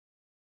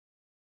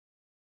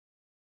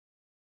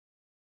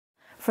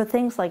for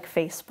things like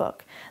Facebook.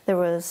 There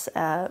was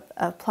a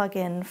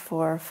plugin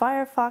for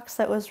Firefox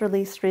that was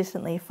released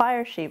recently,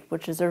 Censorship,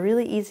 which is a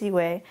really easy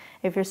way,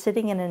 if you're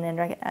sitting in an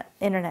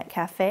internet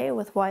cafe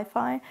with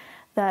Wi-Fi,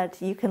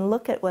 that you can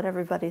look at what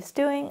everybody's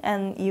doing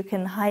and you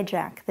can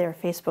hijack their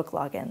Facebook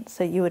login.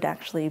 So you would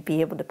actually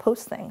be able to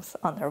post things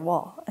on their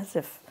wall as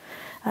if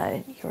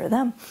you were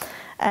them.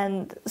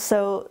 And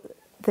so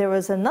there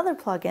was another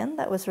plugin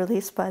that was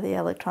released by the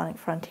Electronic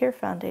Frontier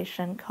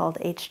Foundation called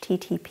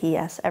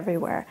HTTPS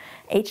Everywhere.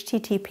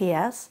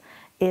 HTTPS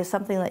is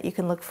something that you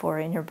can look for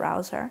in your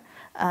browser.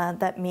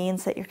 That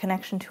means that your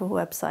connection to a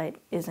website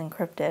is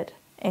encrypted,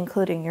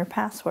 including your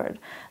password.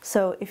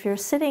 So if you're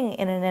sitting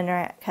in an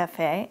internet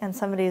cafe and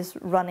somebody's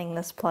running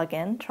this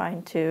plugin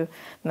trying to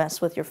mess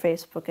with your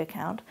Facebook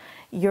account,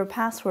 your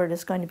password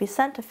is going to be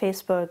sent to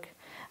Facebook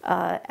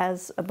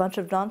as a bunch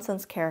of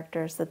nonsense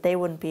characters that they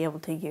wouldn't be able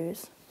to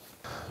use.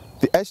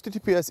 The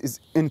HTTPS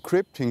is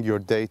encrypting your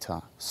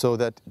data so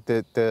that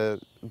the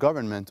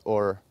government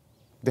or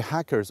the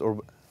hackers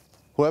or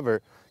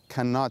whoever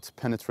cannot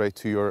penetrate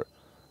to your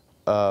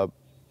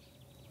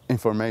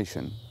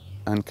information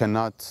and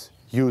cannot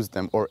use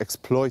them or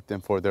exploit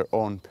them for their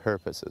own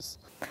purposes.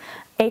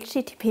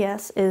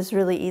 HTTPS is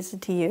really easy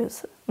to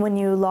use. When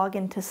you log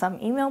into some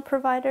email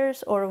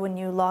providers or when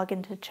you log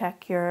in to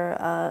check your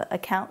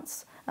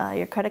accounts,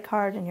 your credit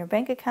card and your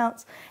bank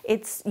accounts,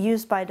 it's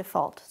used by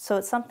default. So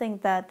it's something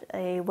that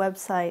a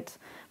website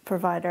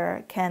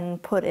provider can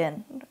put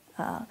in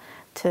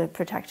to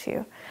protect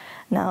you.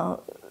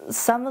 Now,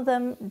 some of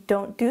them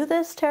don't do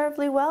this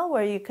terribly well,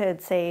 where you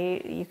could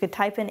say, you could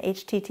type in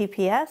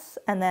HTTPS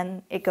and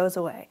then it goes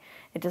away.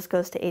 It just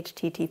goes to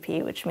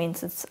HTTP, which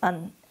means it's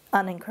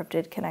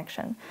unencrypted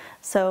connection.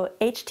 So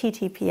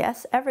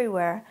HTTPS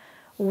everywhere,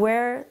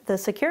 where the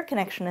secure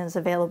connection is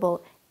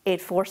available, it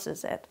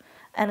forces it.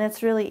 And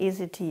it's really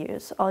easy to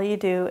use. All you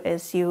do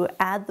is you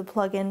add the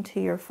plugin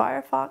to your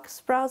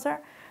Firefox browser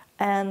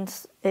and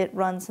it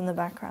runs in the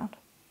background.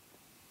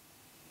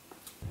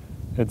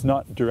 It's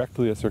not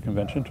directly a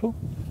circumvention tool,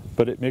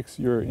 but it makes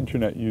your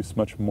internet use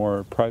much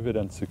more private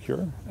and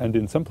secure. And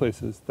in some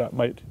places that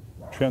might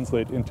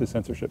translate into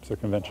censorship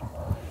circumvention,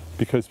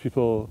 because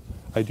people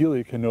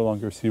ideally can no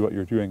longer see what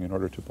you're doing in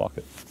order to block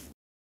it.